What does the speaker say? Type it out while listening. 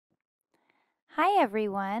Hi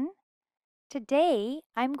everyone. Today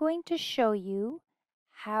I'm going to show you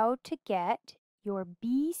how to get your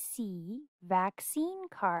BC vaccine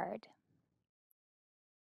card.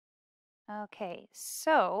 Okay,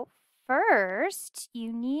 so first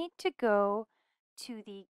you need to go to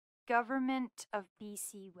the Government of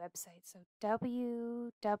BC website. So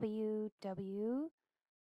www.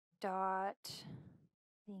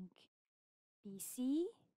 BC.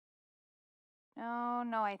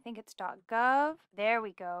 No, I think it's .gov. There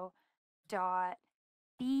we go.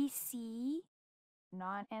 .bc,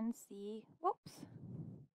 not NC. Whoops.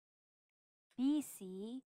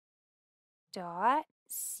 BC.ca.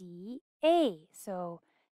 So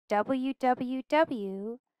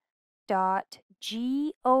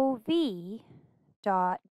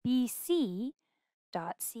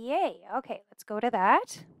www.gov.bc.ca. Okay, let's go to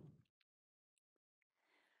that.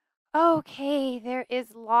 Okay, there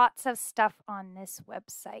is lots of stuff on this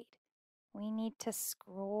website. We need to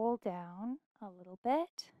scroll down a little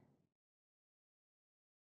bit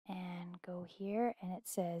and go here, and it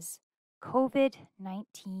says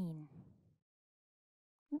COVID-19.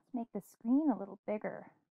 Let's make the screen a little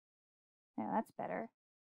bigger. Yeah, that's better.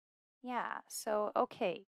 Yeah, so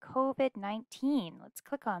okay, COVID-19. Let's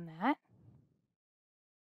click on that.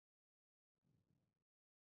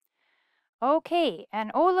 Okay, and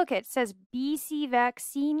oh look, it says BC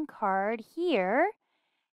vaccine card here,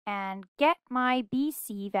 and get my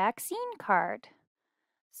BC vaccine card.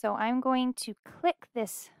 So I'm going to click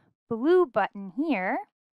this blue button here.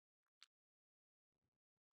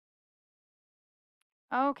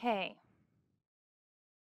 Okay.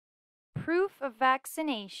 Proof of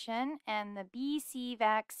vaccination and the BC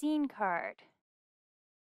vaccine card.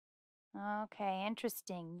 Okay,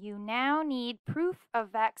 interesting. You now need proof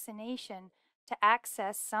of vaccination to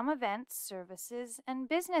access some events, services, and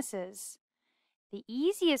businesses. The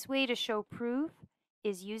easiest way to show proof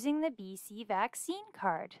is using the BC vaccine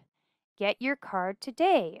card. Get your card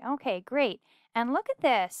today. Okay, great. And look at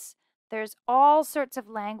this. There's all sorts of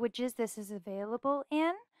languages this is available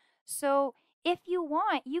in. So if you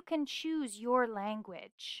want, you can choose your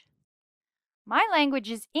language. My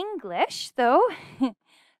language is English, though.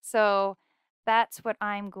 So that's what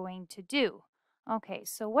I'm going to do. Okay,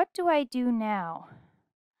 so what do I do now?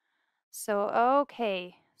 So,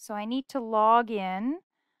 okay, so I need to log in.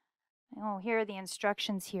 Oh, here are the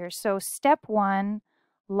instructions here. So step 1,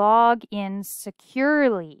 log in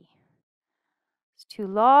securely. To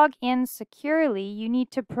log in securely, you need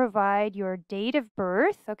to provide your date of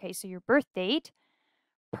birth. Okay, so your birth date,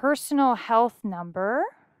 personal health number.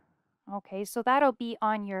 Okay, so that'll be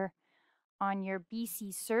on your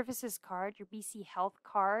BC services card, your BC health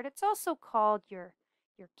card. It's also called your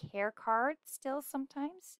care card still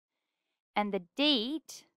sometimes. And the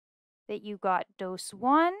date that you got dose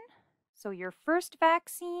 1, so your first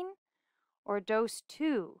vaccine, or dose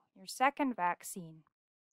 2, your second vaccine.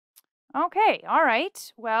 Okay, all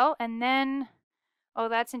right. Well, and then, oh,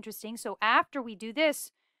 that's interesting. So after we do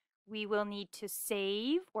this, we will need to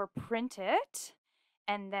save or print it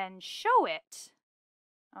and then show it.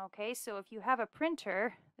 Okay, so if you have a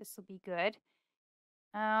printer, this will be good.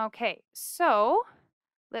 Okay, so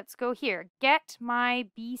let's go here. Get my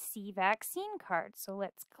BC vaccine card. So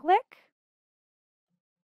let's click.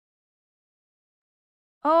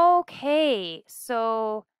 Okay,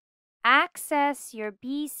 so access your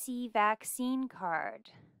BC vaccine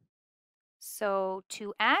card. So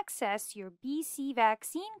to access your BC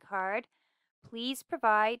vaccine card, please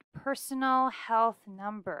provide personal health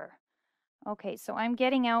number. Okay, so I'm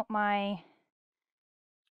getting out my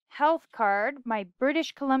health card, my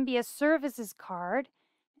British Columbia Services card,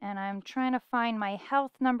 and I'm trying to find my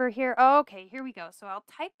health number here. Okay, here we go. So I'll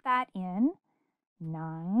type that in.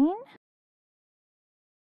 9.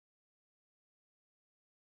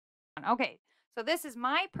 Okay, so this is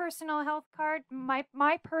my personal health card, my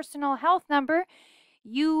personal health number.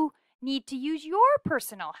 You need to use your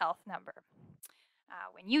personal health number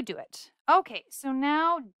when you do it. Okay, so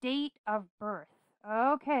now date of birth.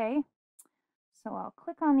 Okay, so I'll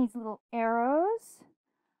click on these little arrows.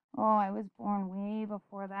 Oh, I was born way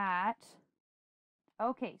before that.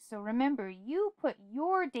 Okay, so remember, you put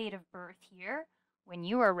your date of birth here when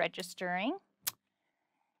you are registering.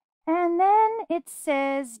 And then it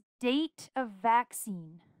says date of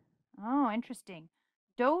vaccine. Oh, interesting.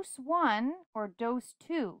 Dose 1 or dose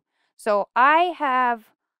 2. So I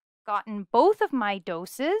have gotten both of my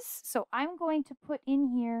doses. So I'm going to put in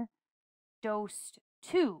here dose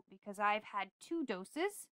 2 because I've had 2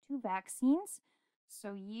 doses, 2 vaccines.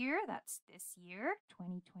 So year, that's this year,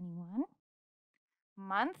 2021.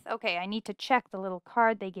 Month, okay, I need to check the little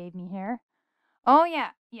card they gave me here. Oh, yeah.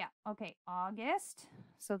 Yeah. Okay. August.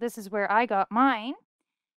 So this is where I got mine.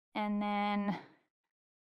 And then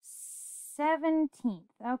 17th.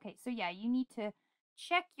 Okay. So yeah, you need to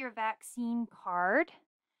check your vaccine card,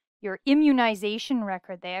 your immunization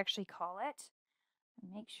record, they actually call it.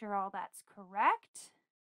 Make sure all that's correct.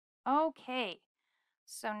 Okay.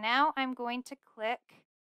 So now I'm going to click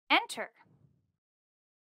enter.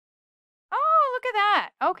 Oh, look at that.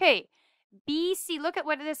 Okay. BC, look at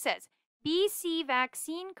what this says. BC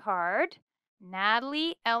vaccine card,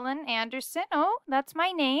 Natalie Ellen Anderson. Oh, that's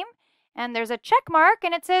my name. And there's a check mark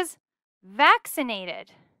and it says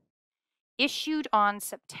vaccinated. Issued on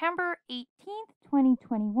September 18th,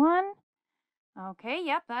 2021. Okay,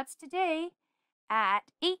 yep, that's today at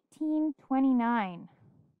 18:29.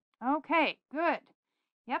 Okay, good.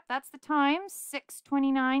 Yep, that's the time,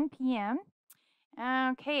 6:29 p.m.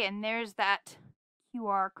 Okay, and there's that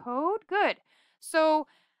QR code. Good. So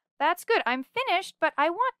that's good. I'm finished, but I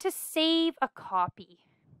want to save a copy.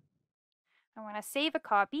 I want to save a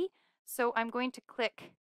copy. So I'm going to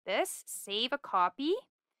click this, save a copy.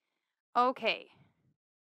 Okay.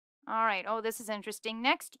 All right. Oh, this is interesting.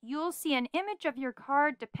 Next, you'll see an image of your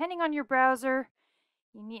card depending on your browser.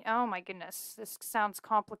 You need, oh my goodness, this sounds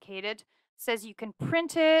complicated. It says you can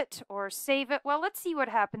print it or save it. Well, let's see what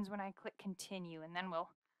happens when I click continue, and then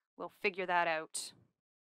we'll figure that out.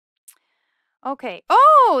 Okay.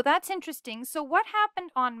 Oh, that's interesting. So what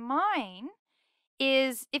happened on mine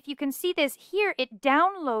is, if you can see this here, it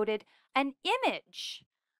downloaded an image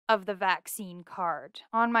of the vaccine card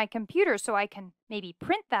on my computer, so I can maybe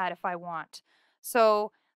print that if I want.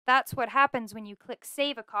 So that's what happens when you click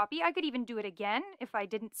save a copy. I could even do it again if I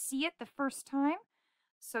didn't see it the first time.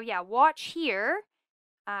 So yeah, watch here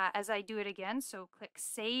as I do it again. So click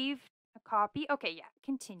save a copy. Okay, yeah,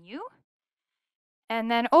 continue.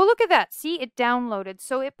 And then, oh, look at that. See, it downloaded.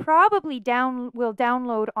 So it probably will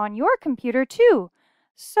download on your computer too.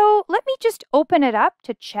 So let me just open it up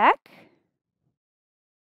to check.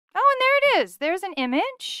 Oh, and there it is. There's an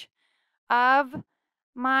image of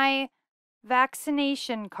my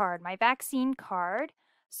vaccination card, my vaccine card.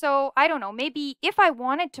 So I don't know, maybe if I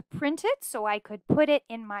wanted to print it so I could put it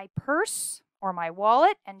in my purse or my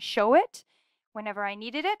wallet and show it whenever I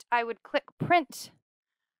needed it, I would click print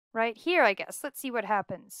right here, I guess. Let's see what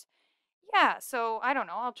happens. Yeah, so I don't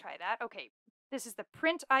know, I'll try that. Okay, this is the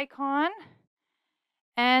print icon.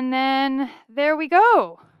 And then there we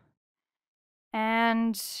go.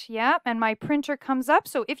 And yeah, and my printer comes up.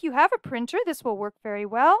 So if you have a printer, this will work very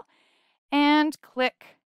well. And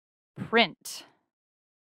click print.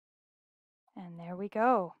 And there we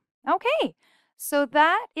go. Okay, so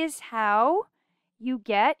that is how you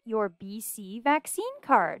get your BC vaccine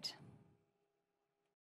card.